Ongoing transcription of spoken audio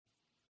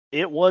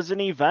It was an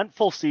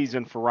eventful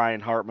season for Ryan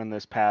Hartman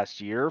this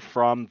past year,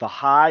 from the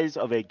highs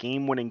of a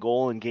game-winning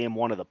goal in Game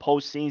 1 of the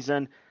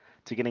postseason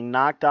to getting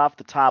knocked off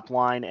the top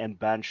line and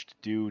benched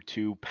due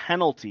to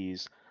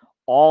penalties.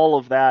 All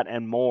of that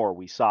and more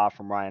we saw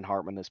from Ryan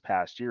Hartman this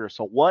past year.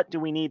 So what do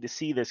we need to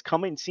see this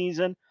coming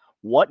season?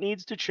 What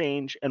needs to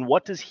change? And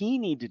what does he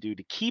need to do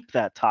to keep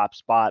that top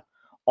spot?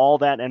 All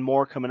that and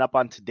more coming up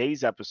on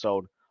today's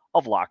episode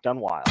of Locked on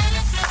Wild.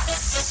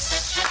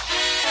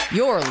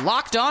 You're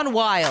Locked on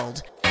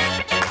Wild,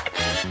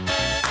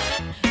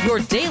 your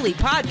daily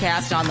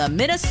podcast on the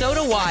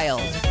Minnesota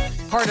Wild.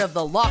 Part of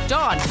the Locked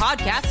On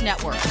Podcast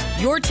Network,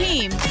 your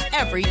team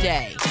every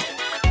day.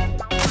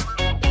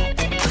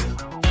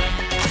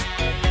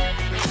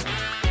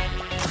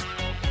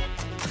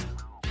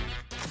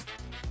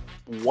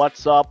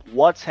 What's up?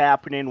 What's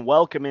happening?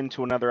 Welcome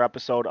into another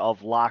episode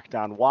of Locked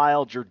on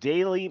Wild, your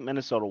daily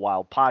Minnesota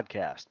Wild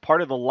podcast.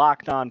 Part of the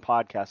Locked On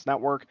Podcast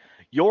Network,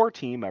 your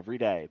team every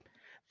day.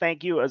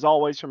 Thank you, as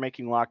always, for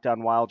making Locked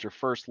on Wild your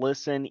first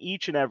listen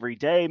each and every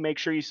day. Make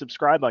sure you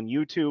subscribe on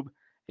YouTube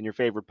and your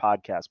favorite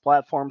podcast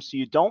platform so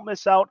you don't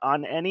miss out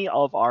on any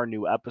of our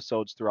new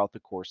episodes throughout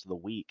the course of the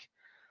week.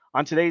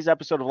 On today's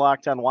episode of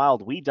Locked on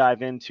Wild, we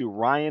dive into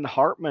Ryan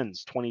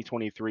Hartman's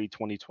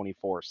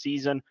 2023-2024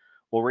 season.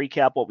 We'll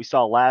recap what we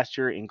saw last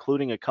year,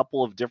 including a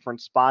couple of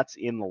different spots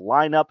in the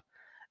lineup,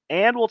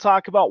 and we'll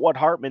talk about what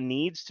Hartman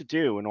needs to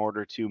do in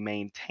order to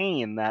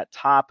maintain that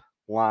top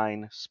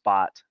line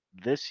spot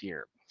this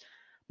year.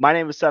 My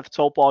name is Seth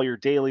Topal, your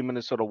daily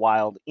Minnesota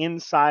Wild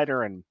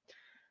insider, and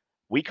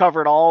we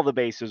covered all the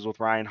bases with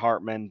Ryan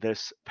Hartman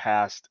this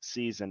past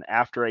season.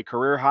 After a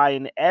career high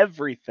in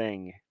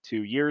everything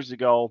 2 years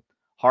ago,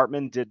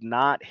 Hartman did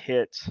not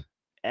hit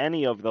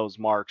any of those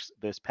marks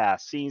this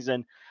past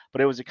season,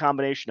 but it was a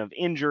combination of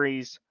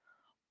injuries,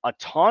 a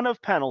ton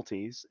of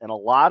penalties, and a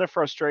lot of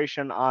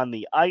frustration on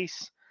the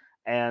ice.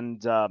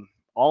 And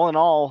all in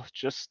all,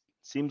 just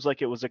seems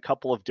like it was a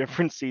couple of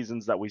different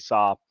seasons that we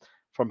saw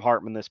from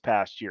Hartman this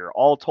past year.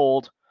 All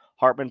told,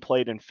 Hartman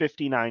played in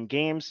 59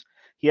 games.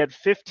 He had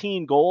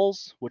 15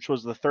 goals, which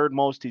was the third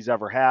most he's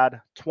ever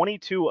had,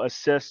 22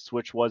 assists,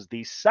 which was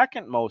the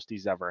second most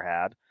he's ever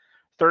had,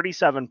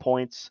 37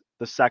 points,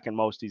 the second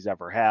most he's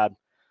ever had,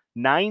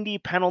 90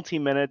 penalty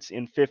minutes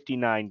in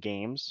 59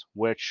 games,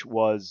 which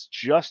was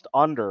just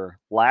under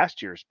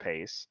last year's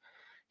pace.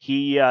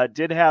 He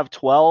did have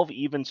 12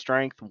 even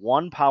strength,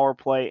 1 power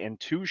play, and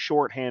 2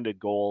 shorthanded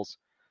goals.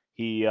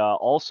 He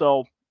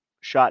also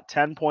shot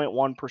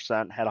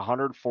 10.1%, had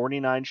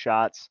 149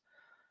 shots.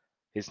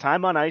 His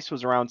time on ice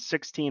was around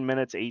 16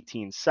 minutes,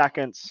 18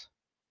 seconds.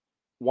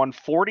 Won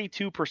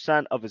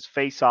 42% of his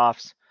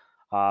faceoffs.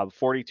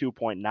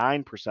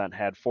 42.9%,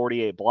 had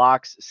 48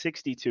 blocks,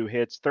 62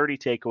 hits, 30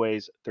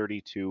 takeaways,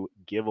 32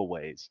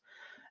 giveaways.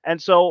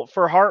 And so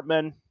for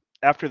Hartman,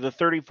 after the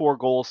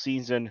 34-goal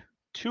season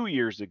 2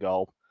 years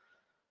ago,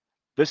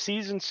 the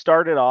season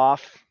started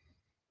off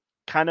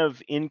kind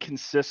of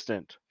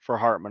inconsistent for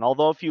Hartman.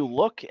 Although if you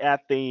look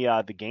at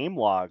the game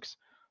logs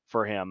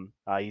for him,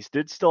 he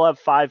did still have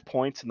 5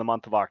 points in the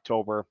month of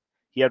October.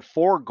 He had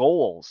 4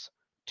 goals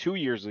 2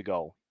 years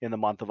ago in the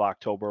month of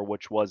October,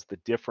 which was the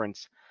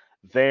difference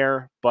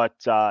there. But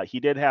he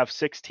did have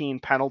 16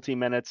 penalty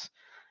minutes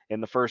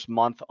in the first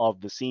month of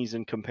the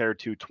season compared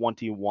to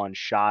 21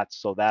 shots.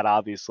 So that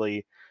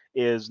obviously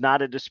is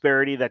not a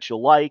disparity that you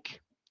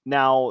like.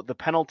 Now, the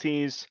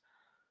penalties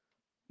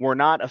were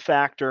not a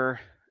factor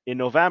in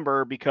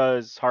November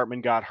because Hartman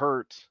got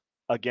hurt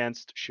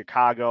against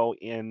Chicago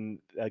in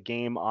a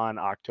game on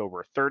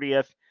October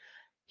 30th.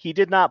 He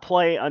did not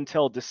play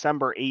until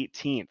December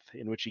 18th,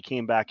 in which he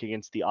came back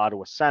against the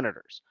Ottawa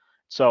Senators.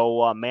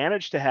 So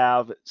managed to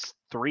have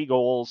 3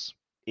 goals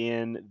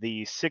in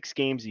the 6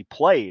 games he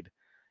played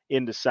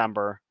in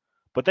December.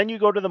 But then you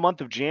go to the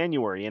month of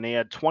January, and he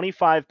had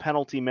 25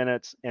 penalty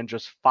minutes and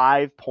just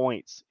 5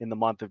 points in the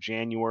month of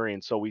January.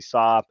 And so we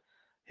saw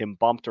him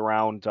bumped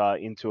around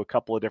into a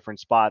couple of different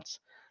spots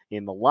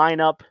in the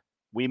lineup.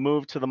 We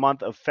moved to the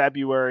month of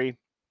February,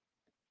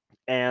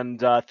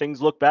 and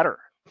things look better.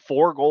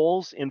 4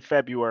 goals in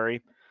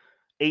February,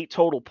 8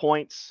 total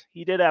points.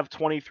 He did have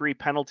 23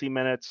 penalty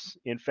minutes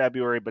in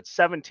February, but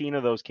 17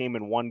 of those came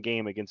in one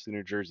game against the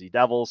New Jersey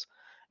Devils.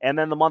 And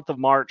then the month of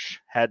March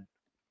had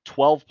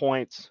 12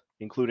 points,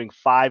 including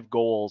 5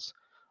 goals,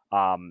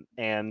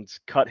 and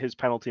cut his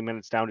penalty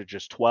minutes down to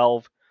just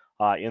 12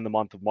 in the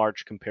month of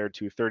March compared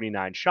to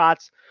 39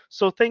 shots.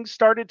 So things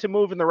started to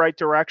move in the right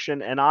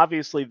direction. And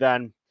obviously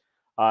then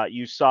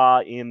you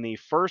saw in the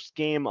first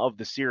game of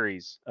the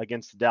series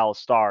against the Dallas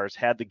Stars,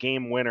 had the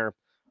game winner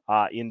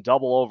in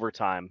double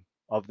overtime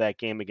of that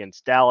game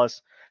against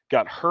Dallas,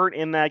 got hurt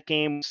in that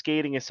game,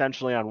 skating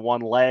essentially on one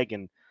leg,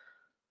 and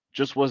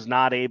just was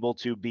not able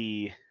to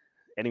be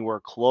anywhere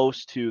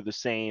close to the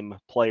same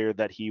player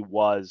that he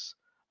was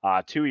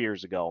 2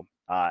 years ago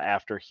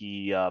after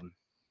he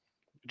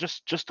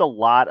just a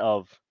lot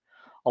of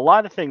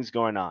things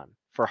going on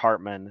for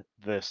Hartman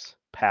this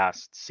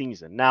past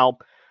season. Now,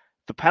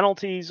 the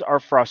penalties are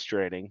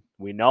frustrating.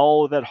 We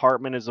know that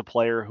Hartman is a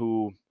player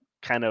who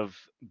kind of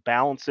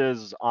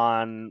balances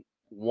on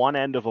one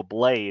end of a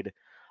blade,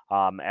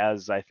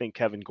 as I think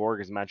Kevin Gorg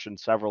has mentioned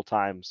several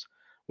times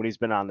when he's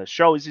been on this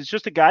show. He's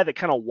just a guy that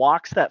kind of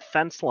walks that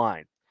fence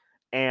line.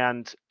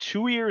 And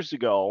 2 years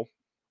ago,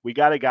 we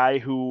got a guy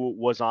who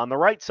was on the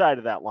right side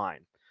of that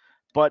line.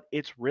 But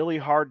it's really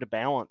hard to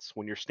balance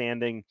when you're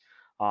standing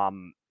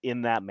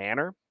in that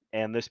manner.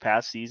 And this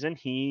past season,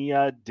 he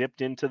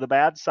dipped into the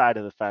bad side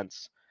of the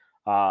fence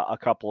a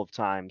couple of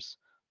times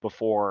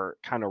before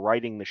kind of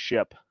righting the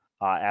ship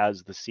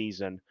as the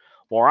season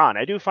wore on.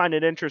 I do find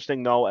it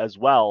interesting, though, as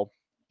well,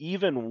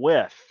 even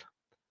with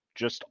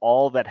just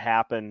all that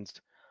happened,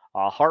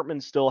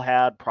 Hartman still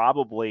had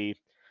probably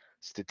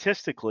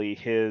statistically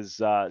his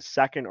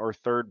second or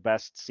third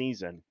best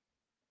season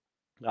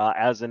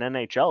as an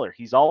NHLer.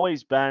 He's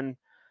always been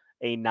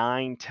a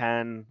 9,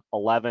 10,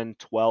 11,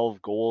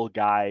 12 goal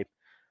guy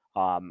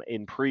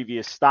in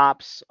previous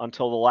stops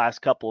until the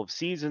last couple of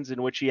seasons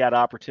in which he had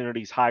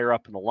opportunities higher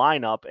up in the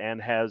lineup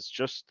and has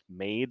just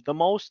made the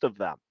most of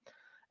them.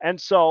 And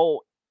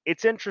so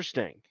it's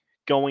interesting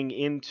going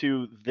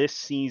into this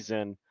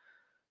season.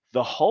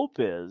 The hope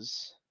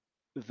is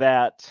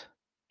that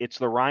it's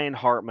the Ryan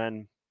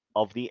Hartman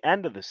of the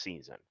end of the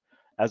season,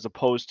 as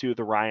opposed to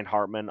the Ryan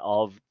Hartman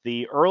of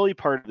the early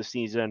part of the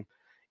season,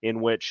 in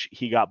which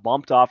he got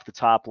bumped off the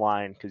top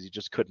line because he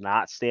just could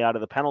not stay out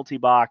of the penalty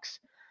box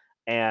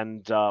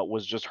and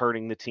was just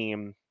hurting the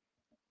team,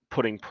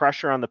 putting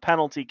pressure on the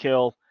penalty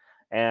kill,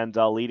 and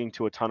leading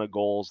to a ton of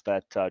goals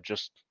that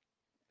just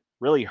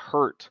really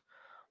hurt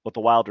what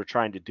the Wild were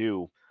trying to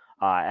do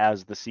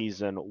as the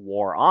season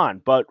wore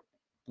on. But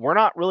we're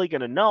not really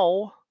going to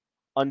know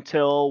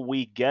until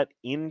we get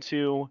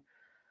into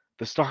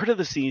the start of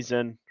the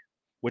season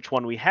which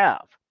one we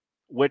have,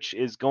 which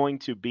is going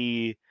to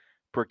be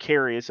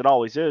precarious. It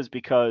always is,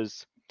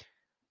 because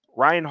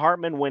Ryan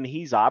Hartman, when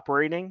he's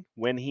operating,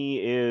 when he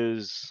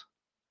is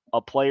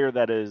a player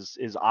that is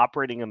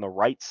operating on the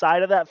right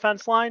side of that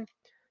fence line,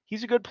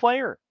 he's a good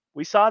player.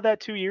 We saw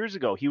that 2 years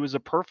ago. He was a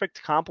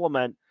perfect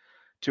complement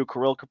to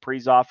Kirill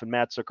Kaprizov and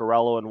Matt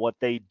Zuccarello and what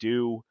they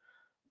do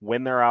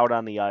when they're out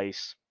on the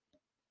ice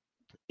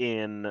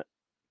in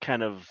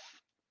kind of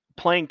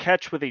playing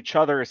catch with each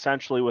other,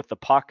 essentially with the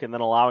puck, and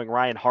then allowing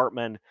Ryan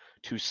Hartman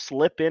to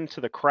slip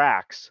into the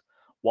cracks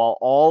while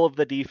all of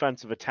the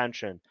defensive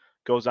attention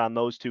goes on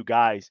those two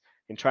guys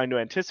and trying to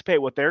anticipate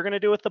what they're going to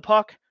do with the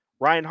puck.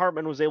 Ryan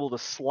Hartman was able to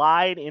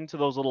slide into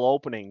those little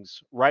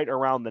openings right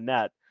around the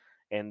net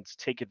and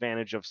take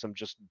advantage of some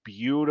just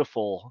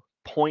beautiful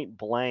point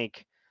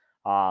blank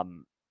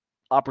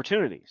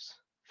opportunities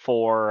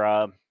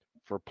for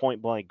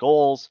point blank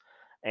goals,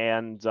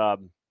 and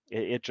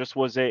it just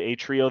was a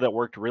trio that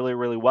worked really,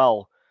 really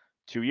well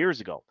 2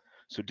 years ago.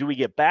 So do we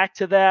get back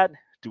to that?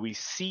 Do we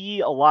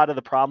see a lot of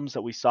the problems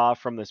that we saw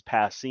from this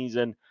past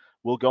season?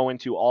 We'll go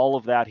into all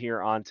of that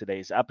here on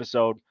today's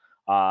episode.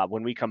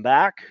 When we come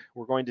back,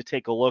 we're going to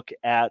take a look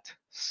at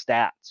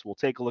stats. We'll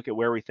take a look at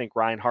where we think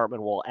Ryan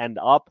Hartman will end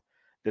up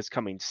this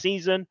coming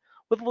season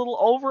with a little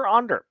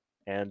over-under.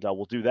 And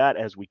we'll do that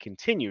as we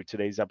continue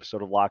today's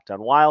episode of Locked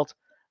On Wild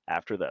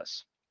after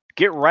this.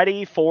 Get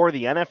ready for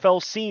the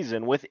NFL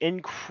season with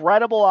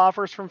incredible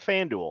offers from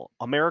FanDuel,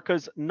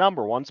 America's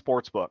 #1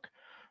 sportsbook.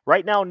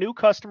 Right now, new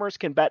customers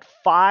can bet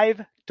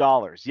 $5.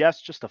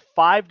 Yes, just a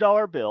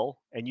 $5 bill,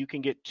 and you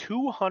can get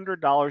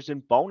 $200 in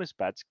bonus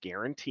bets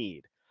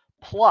guaranteed.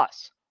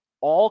 Plus,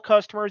 all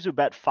customers who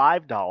bet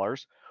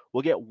 $5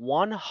 will get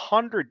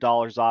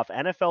 $100 off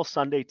NFL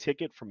Sunday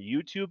Ticket from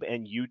YouTube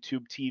and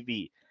YouTube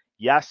TV.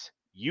 Yes,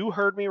 you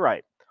heard me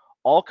right.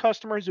 All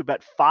customers who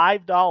bet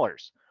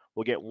 $5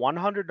 will get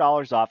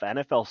 $100 off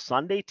NFL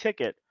Sunday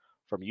Ticket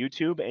from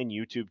YouTube and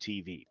YouTube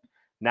TV.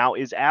 Now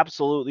is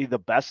absolutely the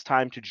best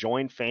time to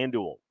join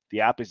FanDuel.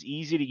 The app is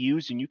easy to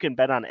use, and you can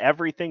bet on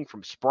everything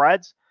from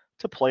spreads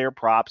to player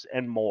props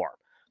and more.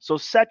 So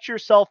set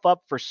yourself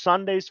up for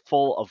Sundays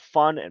full of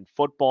fun and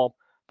football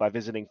by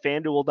visiting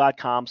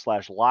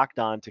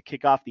FanDuel.com/lockedon to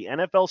kick off the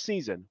NFL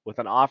season with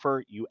an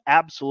offer you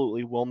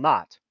absolutely will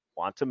not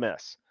want to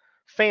miss.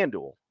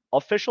 FanDuel,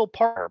 official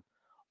partner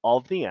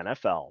of the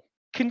NFL.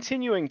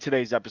 Continuing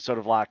today's episode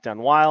of Locked On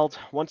Wild,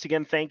 once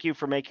again, thank you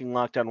for making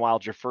Locked On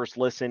Wild your first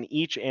listen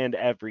each and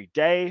every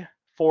day.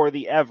 For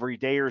the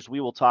everydayers, we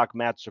will talk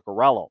Matt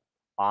Zuccarello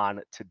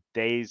on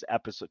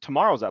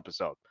tomorrow's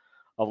episode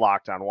of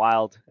Locked On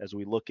Wild, as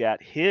we look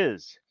at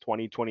his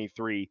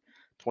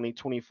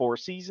 2023-2024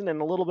 season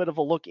and a little bit of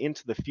a look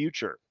into the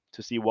future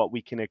to see what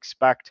we can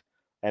expect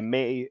and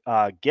may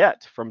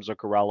get from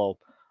Zuccarello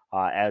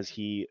as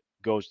he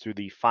goes through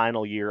the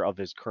final year of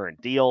his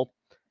current deal.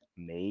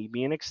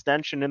 Maybe an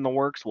extension in the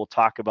works. We'll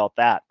talk about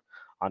that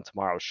on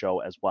tomorrow's show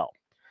as well.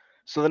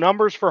 So the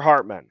numbers for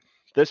Hartman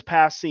this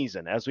past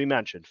season, as we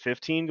mentioned,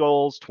 15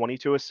 goals,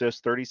 22 assists,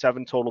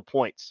 37 total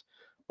points.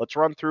 Let's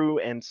run through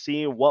and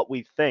see what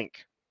we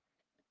think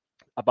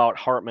about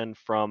Hartman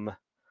from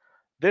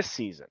this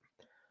season.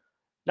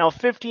 Now,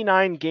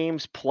 59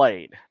 games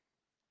played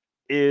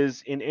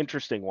is an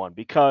interesting one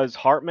because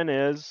Hartman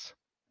is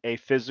a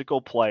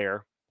physical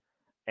player,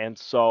 and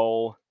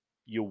so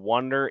You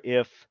wonder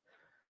if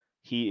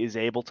he is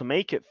able to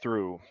make it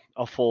through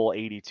a full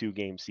 82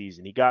 game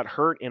season. He got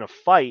hurt in a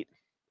fight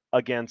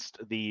against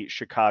the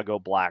Chicago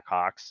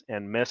Blackhawks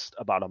and missed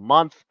about a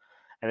month,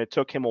 and it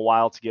took him a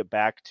while to get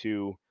back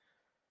to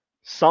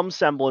some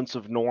semblance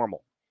of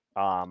normal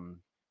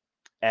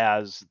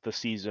as the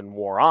season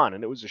wore on.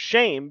 And it was a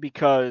shame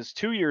because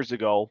 2 years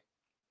ago,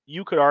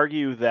 you could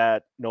argue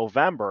that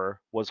November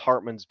was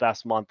Hartman's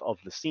best month of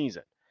the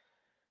season.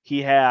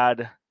 He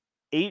had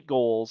 8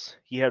 goals,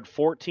 he had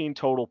 14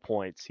 total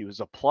points, he was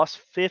a plus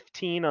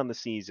 15 on the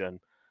season,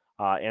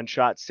 and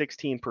shot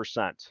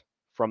 16%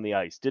 from the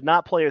ice. Did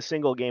not play a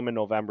single game in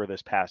November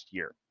this past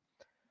year.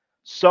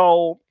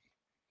 So,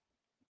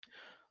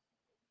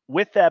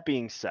 with that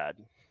being said,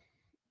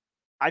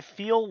 I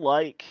feel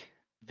like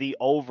the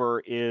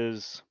over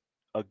is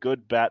a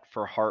good bet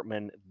for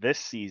Hartman this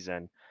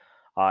season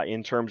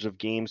in terms of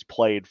games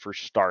played for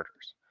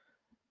starters.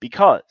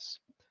 Because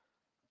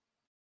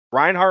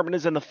Ryan Hartman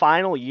is in the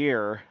final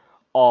year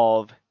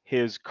of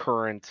his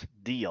current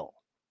deal.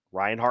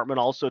 Ryan Hartman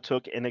also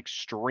took an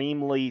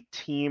extremely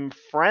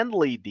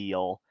team-friendly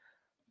deal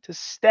to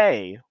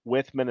stay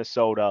with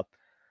Minnesota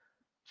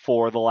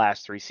for the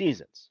last 3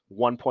 seasons,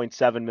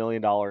 $1.7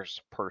 million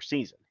per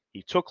season.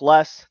 He took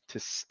less to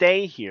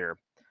stay here.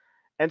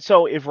 And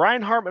so if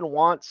Ryan Hartman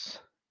wants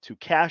to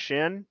cash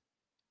in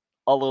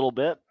a little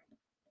bit,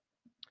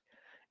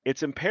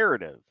 it's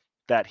imperative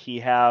that he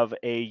have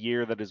a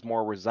year that is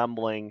more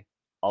resembling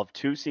of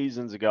 2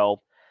 seasons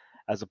ago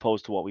as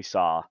opposed to what we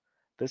saw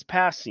this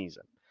past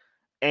season.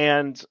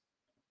 And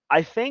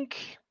I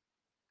think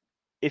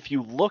if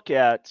you look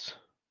at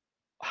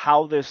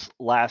how this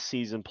last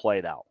season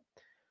played out,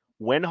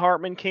 when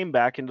Hartman came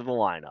back into the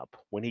lineup,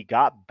 when he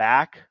got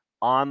back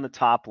on the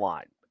top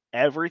line,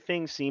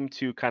 everything seemed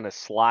to kind of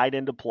slide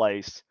into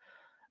place,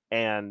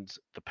 and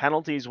the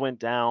penalties went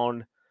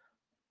down,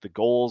 the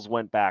goals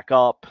went back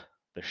up,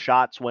 the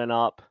shots went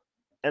up.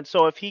 And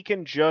so if he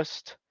can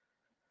just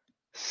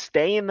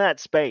stay in that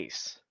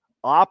space,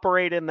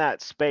 operate in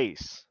that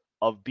space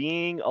of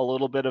being a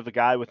little bit of a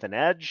guy with an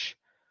edge,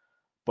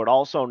 but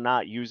also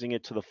not using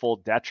it to the full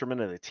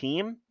detriment of the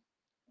team,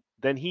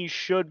 then he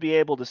should be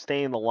able to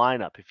stay in the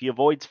lineup. If he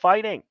avoids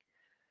fighting,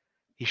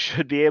 he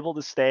should be able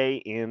to stay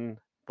in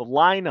the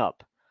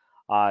lineup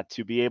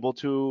to be able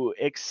to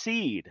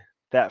exceed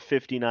that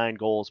 59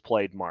 goals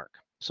played mark.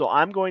 So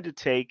I'm going to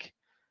take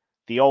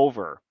the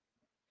over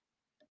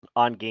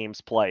on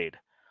games played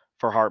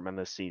for Hartman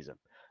this season.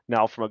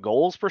 Now, from a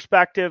goals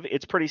perspective,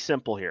 it's pretty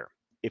simple here.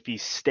 If he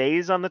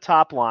stays on the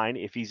top line,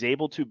 if he's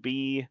able to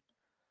be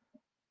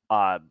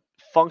a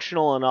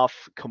functional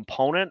enough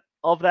component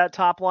of that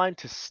top line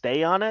to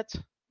stay on it,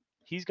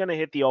 he's going to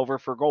hit the over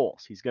for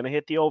goals. He's going to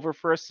hit the over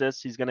for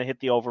assists. He's going to hit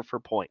the over for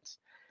points.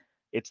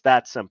 It's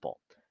that simple.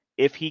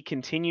 If he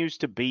continues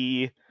to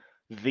be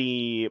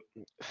the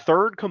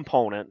third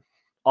component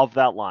of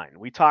that line,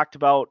 we talked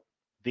about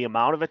the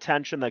amount of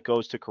attention that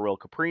goes to Kirill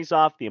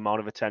Kaprizov, the amount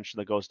of attention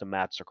that goes to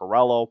Matt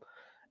Zuccarello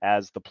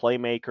as the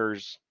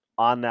playmakers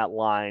on that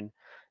line,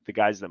 the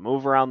guys that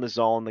move around the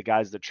zone, the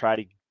guys that try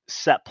to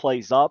set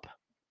plays up.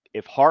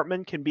 If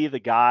Hartman can be the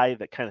guy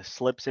that kind of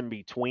slips in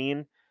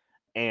between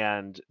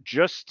and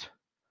just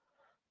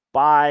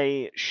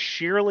by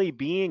sheerly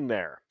being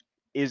there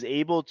is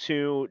able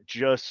to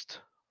just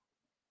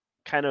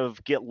kind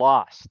of get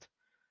lost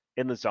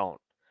in the zone,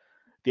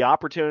 the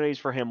opportunities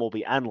for him will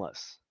be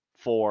endless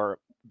for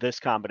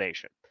this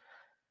combination.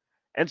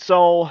 And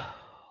so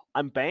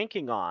I'm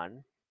banking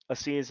on a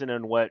season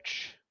in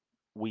which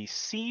we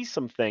see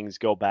some things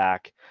go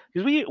back,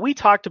 because we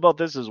talked about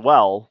this as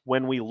well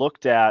when we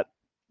looked at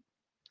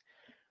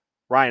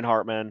Ryan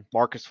Hartman,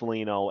 Marcus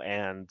Foligno,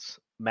 and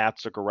Matt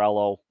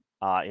Zuccarello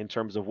in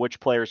terms of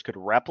which players could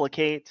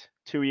replicate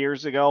 2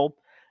 years ago.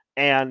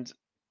 And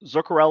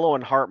Zuccarello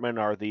and Hartman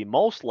are the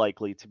most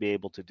likely to be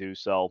able to do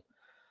so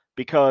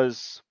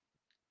because,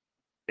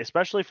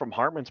 especially from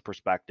Hartman's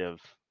perspective,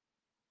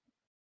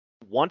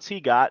 once he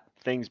got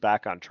things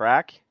back on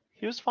track,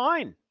 he was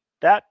fine.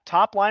 That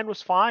top line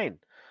was fine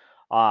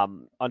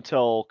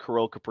until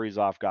Kirill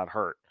Kaprizov got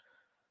hurt.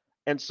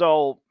 And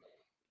so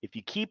if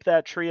you keep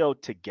that trio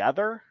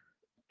together,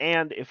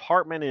 and if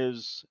Hartman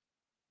is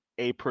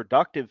a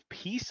productive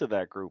piece of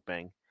that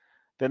grouping,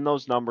 then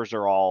those numbers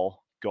are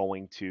all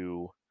going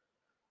to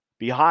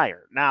be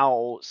higher.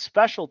 Now,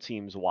 special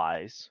teams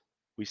wise,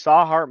 we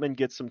saw Hartman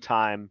get some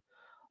time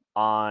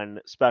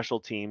on special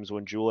teams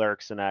when Joel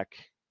Eriksson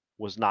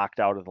was knocked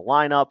out of the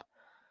lineup.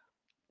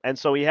 And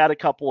so he had a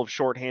couple of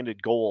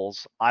shorthanded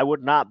goals. I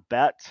would not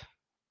bet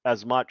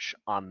as much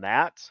on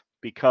that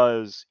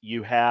because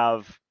you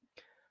have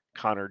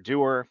Connor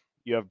Dewar,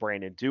 you have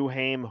Brandon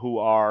Duhaime, who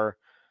are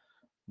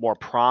more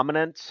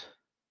prominent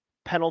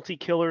penalty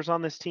killers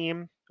on this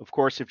team. Of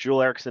course, if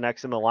Joel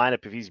Eriksson-Ek's in the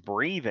lineup, if he's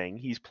breathing,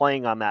 he's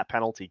playing on that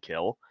penalty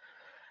kill.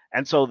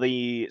 And so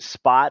the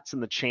spots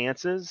and the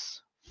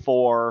chances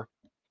for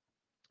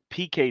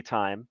PK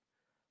time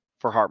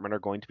for Hartman are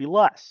going to be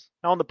less.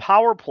 Now, on the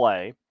power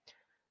play,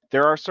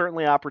 there are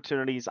certainly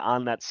opportunities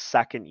on that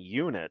second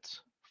unit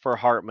for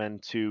Hartman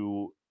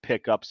to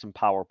pick up some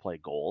power play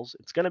goals.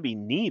 It's going to be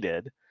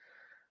needed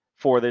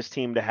for this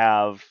team to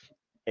have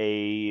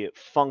a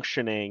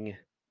functioning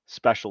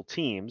special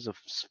teams, a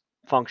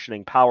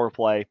functioning power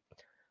play,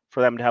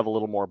 for them to have a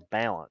little more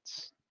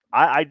balance.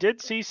 I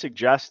did see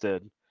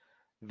suggested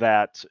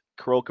that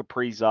Kirill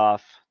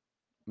Kaprizov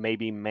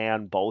maybe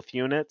man both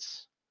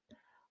units.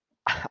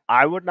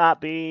 I would not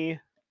be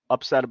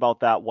upset about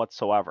that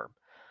whatsoever.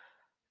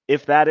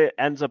 If that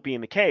ends up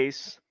being the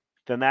case,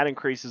 then that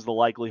increases the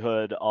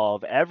likelihood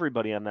of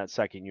everybody on that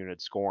second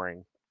unit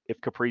scoring if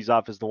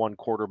Kaprizov is the one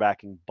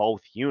quarterbacking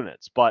both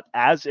units. But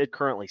as it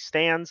currently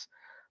stands,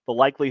 the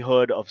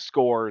likelihood of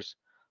scores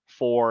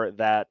for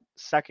that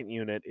second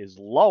unit is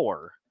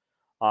lower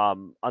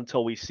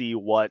until we see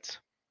what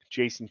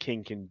Jason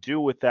King can do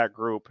with that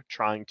group,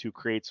 trying to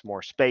create some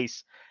more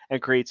space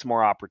and create some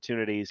more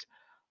opportunities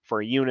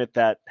for a unit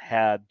that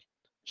had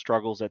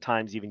struggles at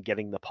times even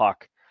getting the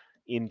puck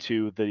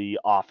into the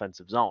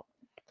offensive zone.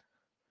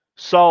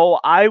 So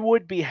I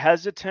would be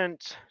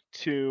hesitant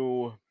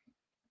to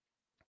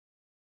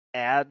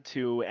add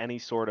to any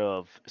sort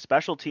of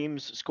special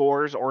teams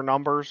scores or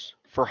numbers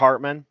for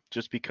Hartman,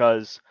 just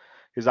because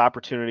his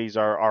opportunities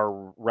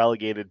are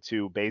relegated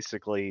to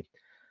basically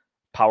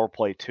power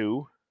play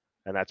 2,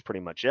 and that's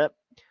pretty much it.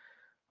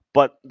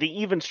 But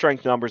the even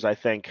strength numbers, I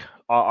think,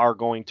 are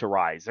going to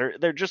rise.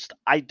 They're just,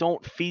 I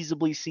don't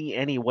feasibly see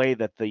any way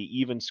that the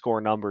even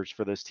score numbers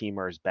for this team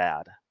are as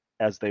bad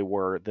as they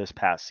were this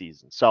past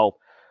season. So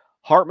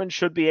Hartman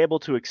should be able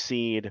to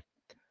exceed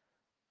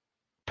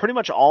pretty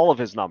much all of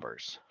his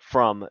numbers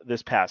from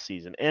this past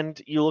season.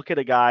 And you look at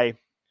a guy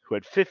who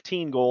had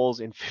 15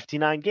 goals in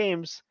 59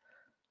 games,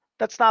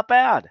 that's not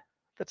bad.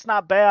 That's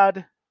not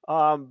bad.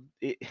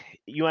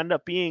 You end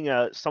up being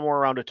somewhere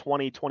around a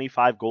 20,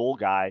 25 goal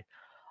guy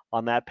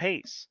on that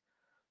pace.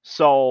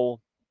 So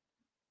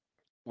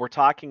we're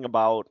talking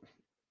about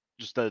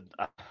just a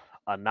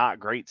not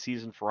great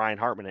season for Ryan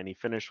Hartman, and he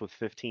finished with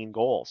 15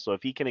 goals. So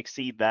if he can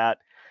exceed that,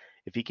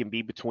 if he can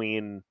be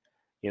between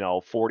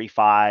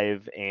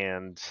 45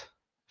 and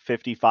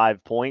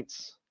 55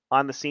 points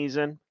on the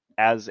season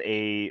as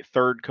a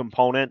third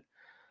component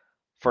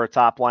for a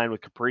top line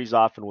with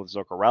Kaprizov and with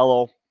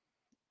Zuccarello,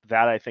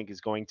 that I think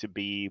is going to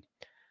be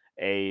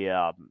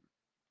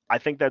I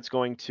think that's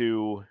going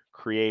to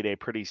create a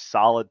pretty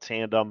solid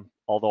tandem,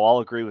 although I'll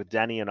agree with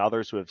Denny and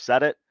others who have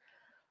said it.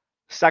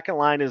 Second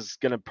line is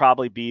going to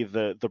probably be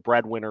the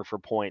breadwinner for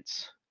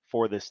points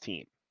for this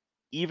team,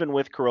 even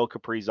with Kirill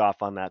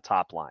Kaprizov on that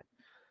top line,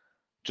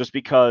 just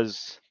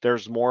because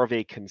there's more of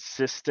a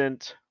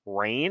consistent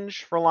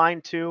range for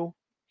line 2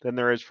 than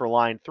there is for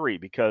line 3,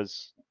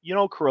 because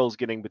Kirill's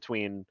getting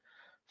between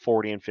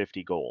 40 and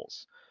 50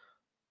 goals.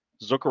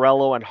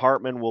 Zuccarello and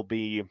Hartman will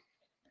be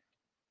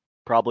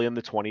probably in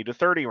the 20 to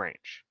 30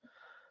 range.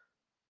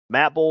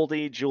 Matt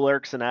Boldy, Joel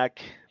Eriksson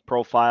Ek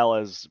profile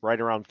as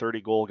right around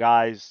 30 goal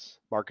guys.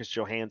 Marcus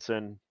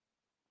Johansson,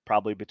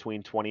 probably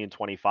between 20 and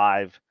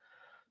 25.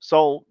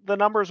 So the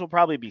numbers will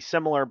probably be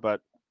similar,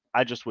 but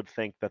I just would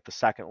think that the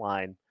second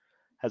line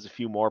has a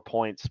few more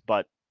points,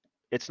 but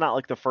it's not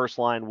like the first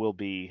line will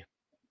be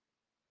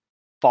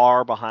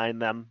far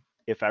behind them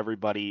if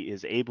everybody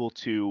is able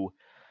to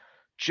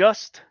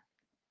just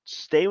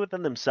stay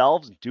within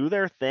themselves, do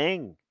their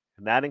thing.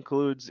 And that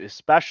includes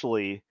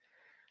especially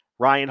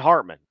Ryan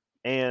Hartman.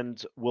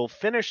 And we'll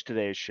finish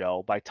today's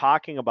show by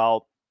talking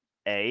about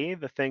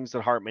the things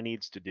that Hartman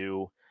needs to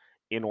do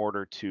in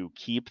order to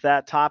keep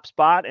that top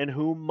spot, and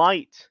who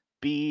might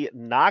be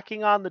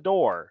knocking on the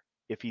door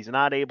if he's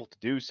not able to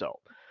do so.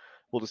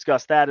 We'll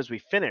discuss that as we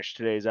finish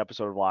today's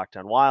episode of Locked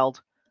On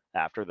Wild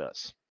after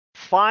this.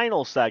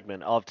 Final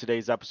segment of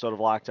today's episode of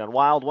Locked On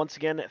Wild. Once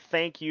again,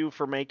 thank you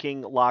for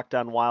making Locked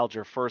On Wild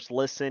your first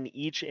listen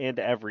each and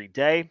every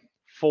day.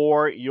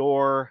 For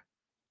the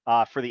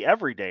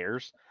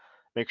everydayers,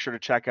 make sure to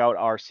check out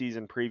our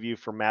season preview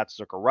for Matt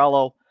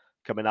Zuccarello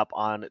coming up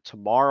on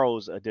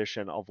tomorrow's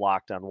edition of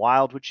Locked On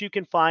Wild, which you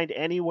can find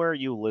anywhere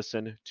you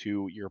listen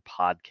to your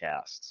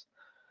podcasts.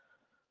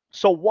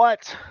 So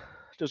what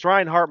does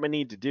Ryan Hartman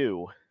need to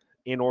do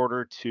in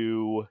order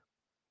to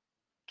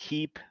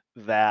keep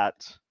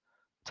that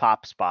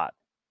top spot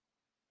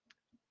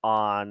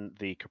on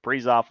the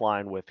Kaprizov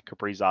line with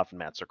Kaprizov and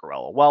Matt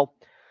Zuccarello? Well,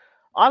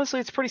 honestly,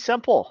 it's pretty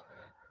simple.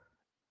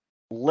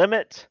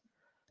 Limit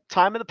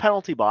time in the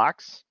penalty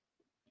box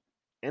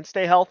and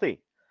stay healthy.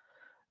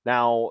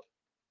 Now,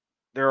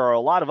 there are a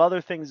lot of other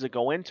things that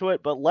go into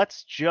it, but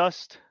let's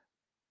just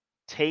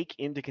take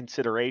into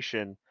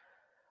consideration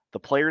the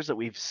players that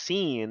we've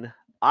seen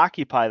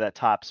occupy that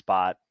top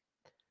spot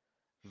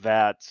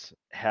that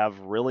have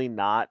really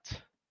not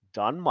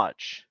done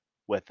much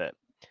with it.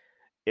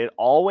 It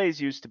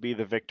always used to be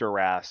the Victor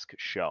Rask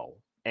show.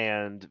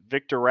 And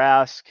Victor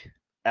Rask,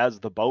 as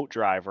the boat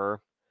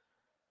driver,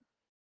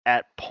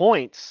 at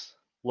points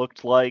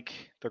looked like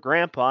the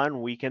grandpa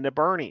on Weekend at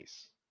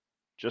Bernie's.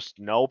 Just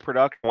no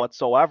production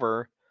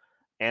whatsoever.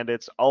 And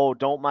it's,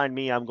 don't mind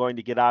me, I'm going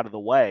to get out of the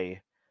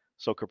way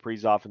so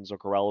Kaprizov and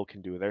Zuccarello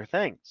can do their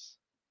things.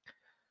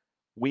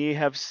 We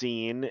have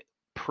seen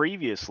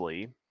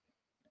previously,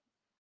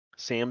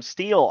 Sam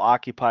Steele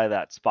occupy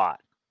that spot.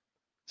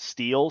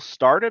 Steele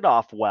started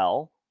off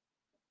well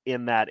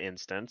in that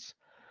instance,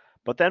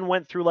 but then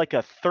went through like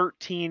a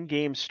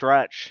 13-game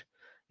stretch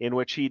in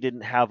which he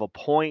didn't have a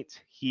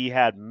point. He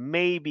had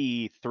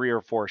maybe 3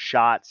 or 4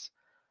 shots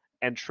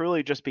and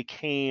truly just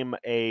became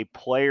a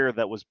player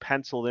that was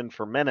penciled in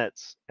for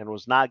minutes and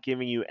was not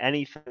giving you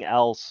anything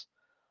else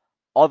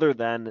other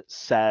than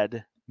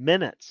said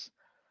minutes.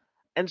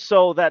 And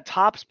so that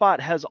top spot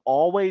has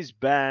always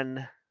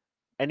been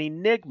an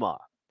enigma,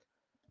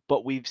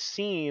 but we've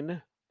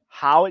seen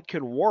how it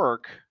can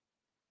work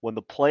when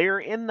the player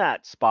in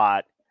that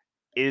spot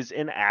is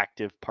an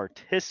active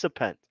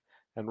participant.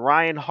 And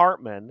Ryan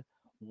Hartman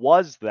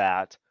was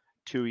that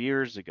 2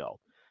 years ago.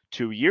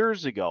 2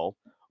 years ago,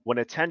 when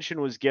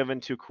attention was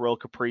given to Kirill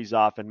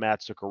Kaprizov and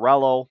Matt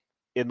Zuccarello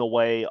in the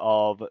way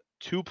of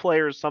two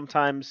players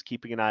sometimes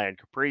keeping an eye on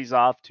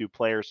Kaprizov, two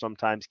players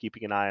sometimes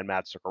keeping an eye on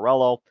Matt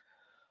Zuccarello,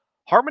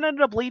 Hartman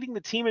ended up leading the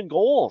team in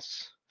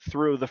goals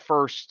through the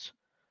first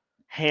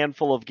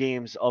handful of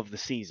games of the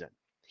season.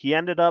 He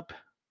ended up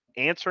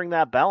answering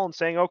that bell and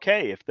saying,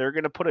 okay, if they're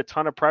going to put a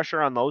ton of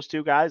pressure on those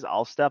two guys,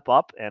 I'll step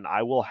up and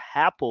I will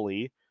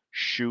happily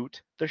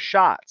shoot the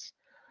shots.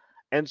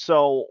 And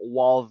so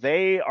while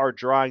they are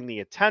drawing the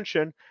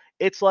attention,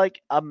 it's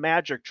like a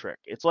magic trick.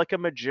 It's like a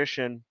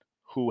magician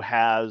who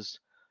has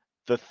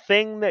the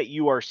thing that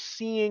you are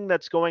seeing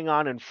that's going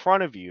on in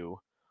front of you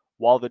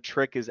while the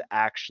trick is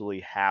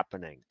actually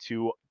happening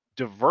to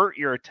divert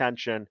your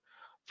attention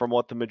from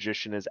what the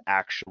magician is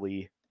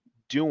actually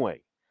doing,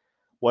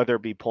 whether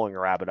it be pulling a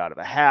rabbit out of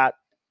a hat.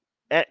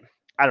 I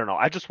don't know.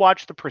 I just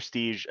watched The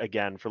Prestige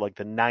again for like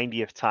the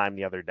 90th time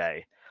the other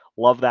day.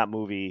 Love that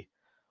movie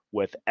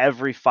with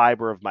every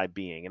fiber of my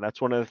being. And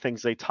that's one of the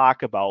things they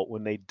talk about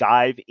when they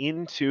dive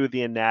into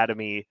the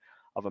anatomy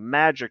of a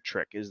magic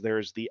trick is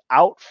there's the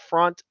out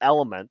front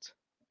element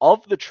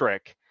of the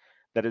trick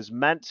that is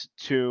meant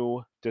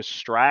to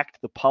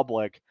distract the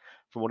public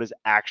from what is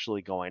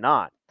actually going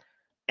on.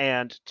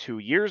 And 2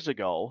 years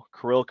ago,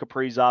 Kirill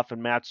Kaprizov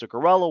and Matt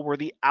Zuccarello were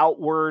the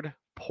outward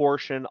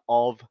portion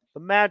of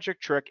the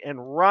magic trick,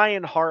 and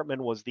Ryan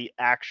Hartman was the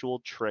actual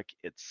trick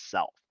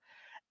itself.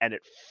 And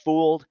it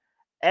fooled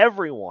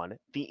everyone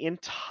the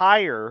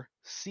entire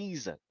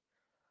season.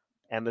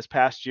 And this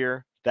past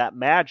year, that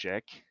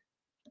magic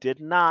did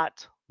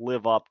not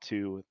live up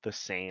to the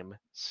same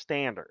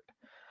standard.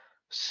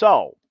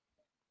 So,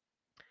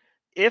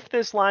 if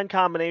this line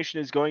combination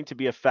is going to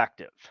be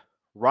effective,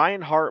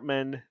 Ryan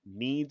Hartman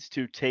needs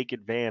to take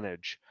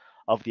advantage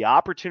of the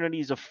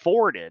opportunities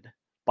afforded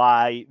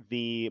by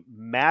the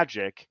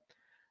magic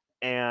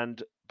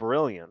and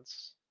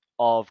brilliance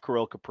of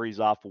Kirill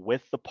Kaprizov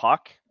with the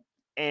puck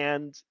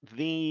and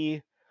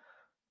the,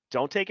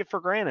 don't take it for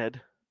granted,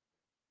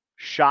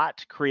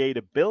 shot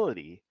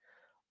creatability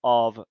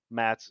of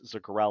Matt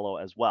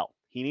Zuccarello as well.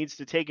 He needs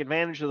to take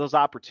advantage of those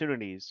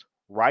opportunities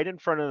right in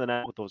front of the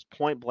net with those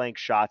point blank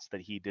shots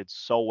that he did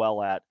so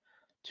well at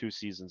 2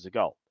 seasons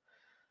ago.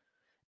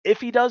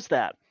 If he does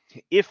that,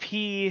 if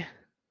he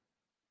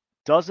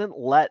doesn't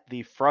let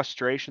the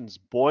frustrations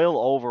boil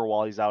over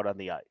while he's out on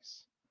the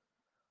ice,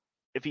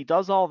 if he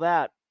does all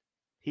that,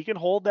 he can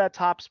hold that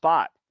top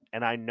spot.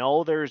 And I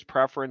know there's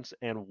preference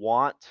and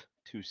want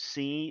to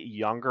see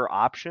younger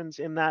options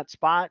in that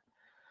spot.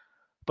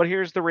 But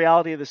here's the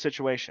reality of the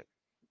situation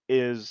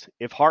is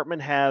if Hartman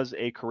has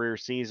a career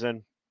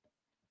season,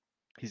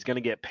 he's going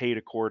to get paid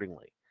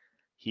accordingly.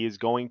 He is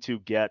going to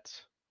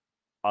get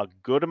a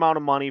good amount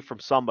of money from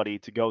somebody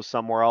to go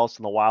somewhere else,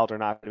 and the Wild are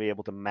not going to be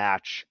able to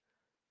match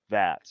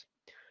that.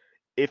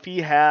 If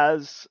he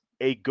has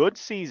a good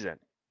season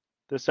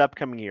this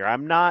upcoming year,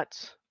 I'm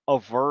not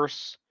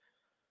averse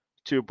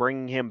to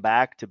bringing him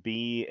back to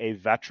be a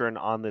veteran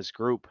on this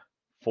group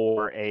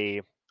for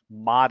a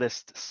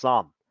modest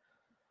sum.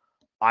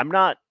 I'm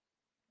not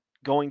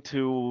going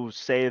to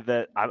say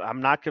that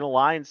I'm not going to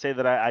lie and say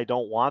that I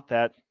don't want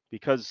that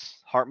because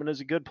Hartman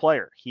is a good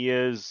player. He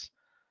is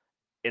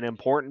an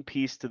important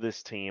piece to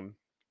this team,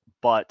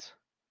 but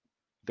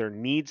there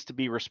needs to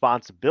be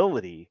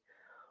responsibility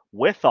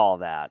with all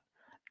that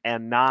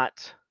and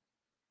not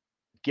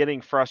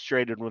getting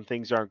frustrated when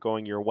things aren't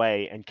going your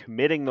way and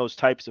committing those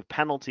types of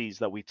penalties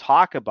that we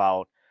talk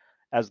about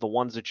as the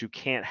ones that you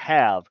can't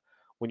have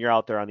when you're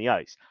out there on the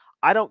ice.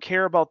 I don't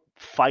care about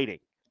fighting.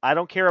 I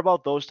don't care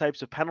about those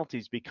types of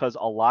penalties because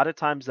a lot of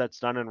times that's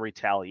done in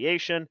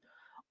retaliation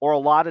or a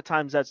lot of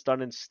times that's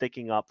done in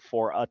sticking up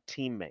for a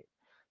teammate.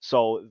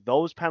 So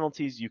those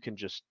penalties you can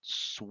just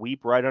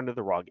sweep right under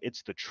the rug.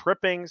 It's the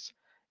trippings,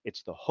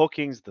 it's the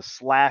hookings, the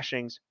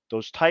slashings,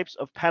 those types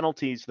of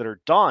penalties that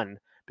are done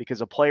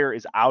because a player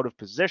is out of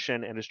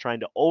position and is trying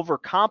to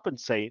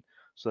overcompensate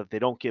so that they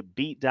don't get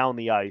beat down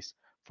the ice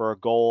for a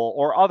goal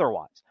or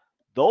otherwise.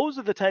 Those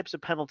are the types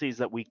of penalties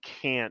that we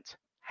can't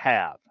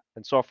have.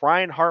 And so if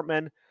Ryan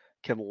Hartman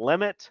can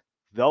limit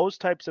those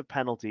types of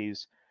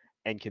penalties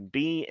and can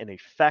be an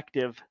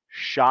effective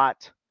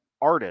shot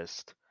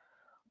artist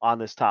on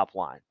this top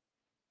line,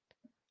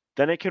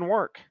 then it can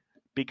work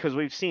because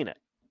we've seen it.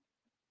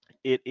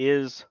 it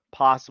is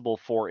possible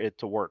for it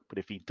to work. But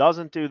if he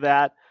doesn't do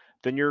that,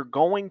 then you're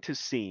going to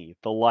see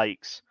the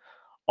likes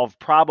of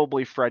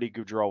probably Freddie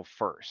Gaudreau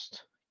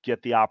first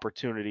get the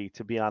opportunity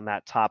to be on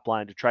that top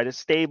line to try to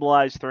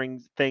stabilize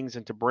things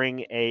and to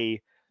bring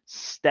a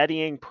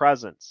steadying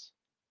presence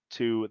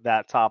to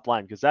that top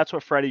line, because that's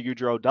what Freddie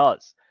Gaudreau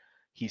does.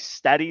 He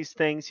steadies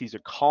things. He's a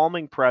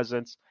calming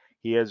presence.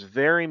 He is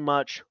very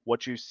much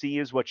what you see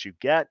is what you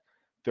get.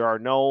 There are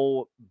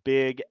no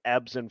big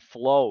ebbs and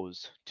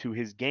flows to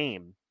his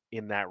game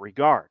in that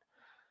regard.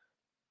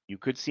 You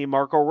could see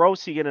Marco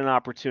Rossi get an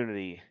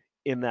opportunity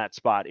in that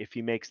spot if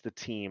he makes the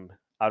team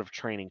out of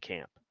training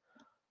camp.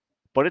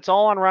 But it's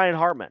all on Ryan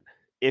Hartman.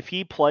 If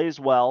he plays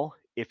well,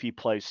 if he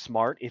plays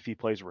smart, if he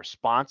plays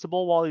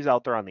responsible while he's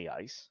out there on the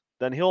ice,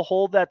 then he'll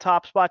hold that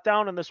top spot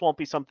down and this won't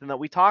be something that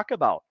we talk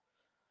about.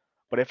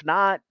 But if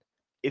not,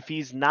 if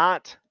he's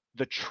not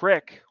the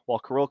trick, while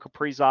Kirill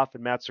Kaprizov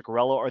and Matt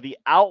Zuccarello are the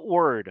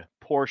outward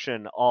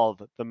portion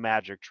of the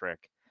magic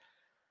trick,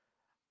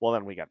 well,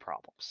 then we got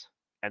problems.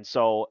 And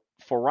so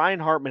for Ryan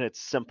Hartman, it's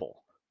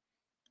simple.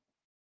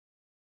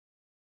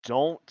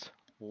 Don't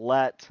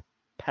let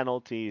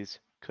penalties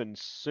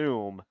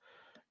consume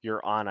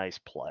your on-ice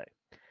play.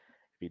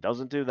 If he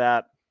doesn't do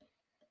that,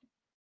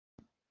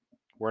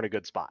 we're in a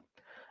good spot.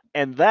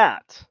 And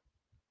that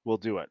will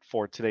do it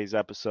for today's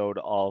episode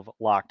of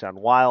Locked On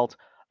Wild.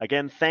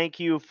 Again, thank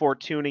you for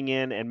tuning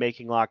in and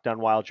making Locked On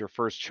Wild your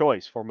first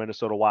choice for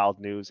Minnesota Wild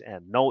news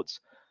and notes.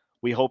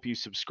 We hope you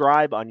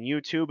subscribe on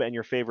YouTube and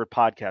your favorite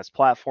podcast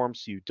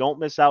platforms so you don't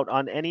miss out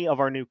on any of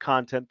our new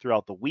content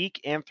throughout the week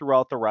and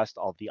throughout the rest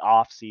of the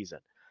off season.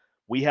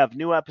 We have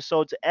new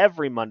episodes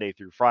every Monday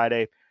through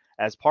Friday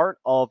as part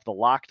of the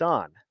Locked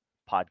On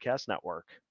Podcast Network.